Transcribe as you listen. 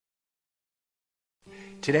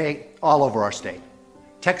Today, all over our state,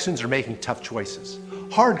 Texans are making tough choices,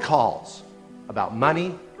 hard calls about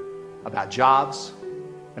money, about jobs,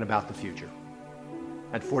 and about the future.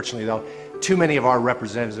 Unfortunately, though, too many of our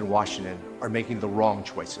representatives in Washington are making the wrong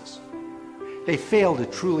choices. They fail to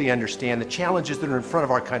truly understand the challenges that are in front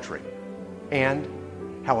of our country and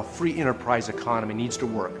how a free enterprise economy needs to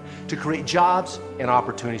work to create jobs and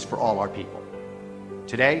opportunities for all our people.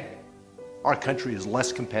 Today, our country is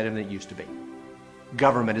less competitive than it used to be.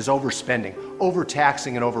 Government is overspending,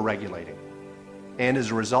 overtaxing, and overregulating, and as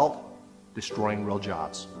a result, destroying real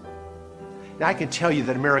jobs. Now, I can tell you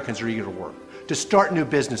that Americans are eager to work, to start new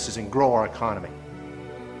businesses and grow our economy.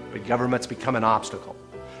 But government's become an obstacle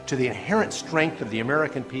to the inherent strength of the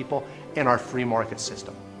American people and our free market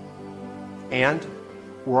system. And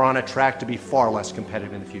we're on a track to be far less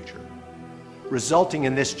competitive in the future, resulting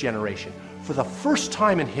in this generation, for the first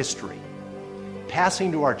time in history,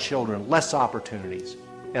 passing to our children less opportunities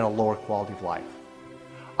and a lower quality of life.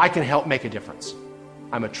 I can help make a difference.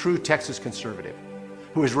 I'm a true Texas conservative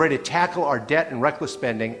who is ready to tackle our debt and reckless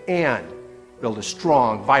spending and build a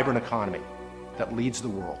strong, vibrant economy that leads the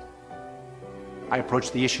world. I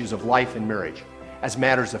approach the issues of life and marriage as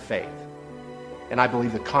matters of faith, and I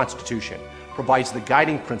believe the Constitution provides the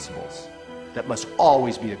guiding principles that must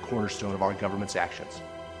always be the cornerstone of our government's actions.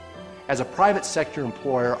 As a private sector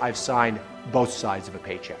employer, I've signed both sides of a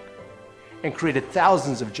paycheck and created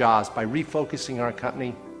thousands of jobs by refocusing our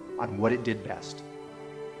company on what it did best.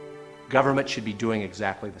 Government should be doing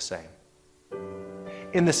exactly the same.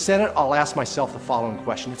 In the Senate, I'll ask myself the following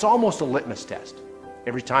question. It's almost a litmus test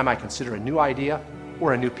every time I consider a new idea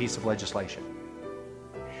or a new piece of legislation.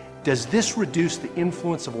 Does this reduce the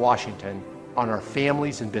influence of Washington on our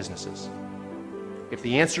families and businesses? If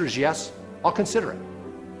the answer is yes, I'll consider it.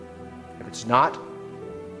 If it's not,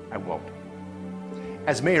 I won't.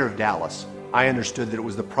 As mayor of Dallas, I understood that it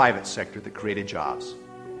was the private sector that created jobs,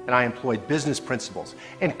 and I employed business principles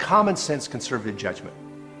and common sense conservative judgment.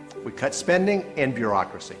 We cut spending and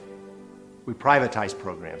bureaucracy. We privatized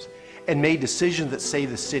programs and made decisions that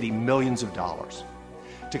saved the city millions of dollars.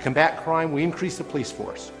 To combat crime, we increased the police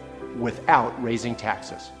force without raising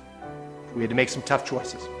taxes. We had to make some tough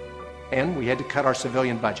choices, and we had to cut our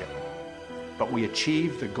civilian budget. But we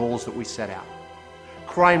achieved the goals that we set out.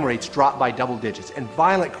 Crime rates dropped by double digits, and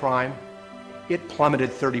violent crime, it plummeted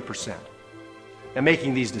 30%. Now,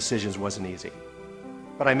 making these decisions wasn't easy,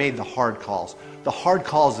 but I made the hard calls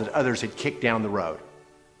that others had kicked down the road.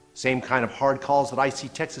 Same kind of hard calls that I see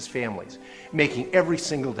Texas families making every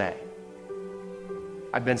single day.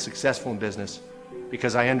 I've been successful in business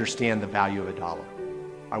because I understand the value of a dollar.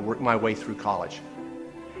 I worked my way through college,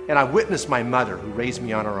 and I witnessed my mother, who raised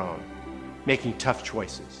me on her own, making tough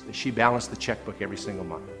choices as she balanced the checkbook every single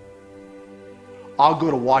month. I'll go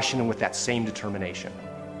to Washington with that same determination.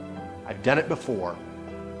 I've done it before,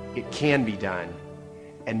 it can be done,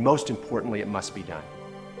 and most importantly, it must be done.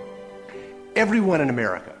 Everyone in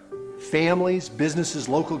America, families, businesses,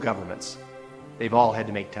 local governments, they've all had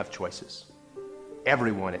to make tough choices.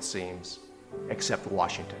 Everyone, it seems, except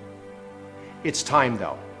Washington. It's time,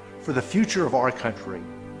 though, for the future of our country,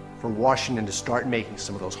 for Washington to start making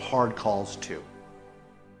some of those hard calls too.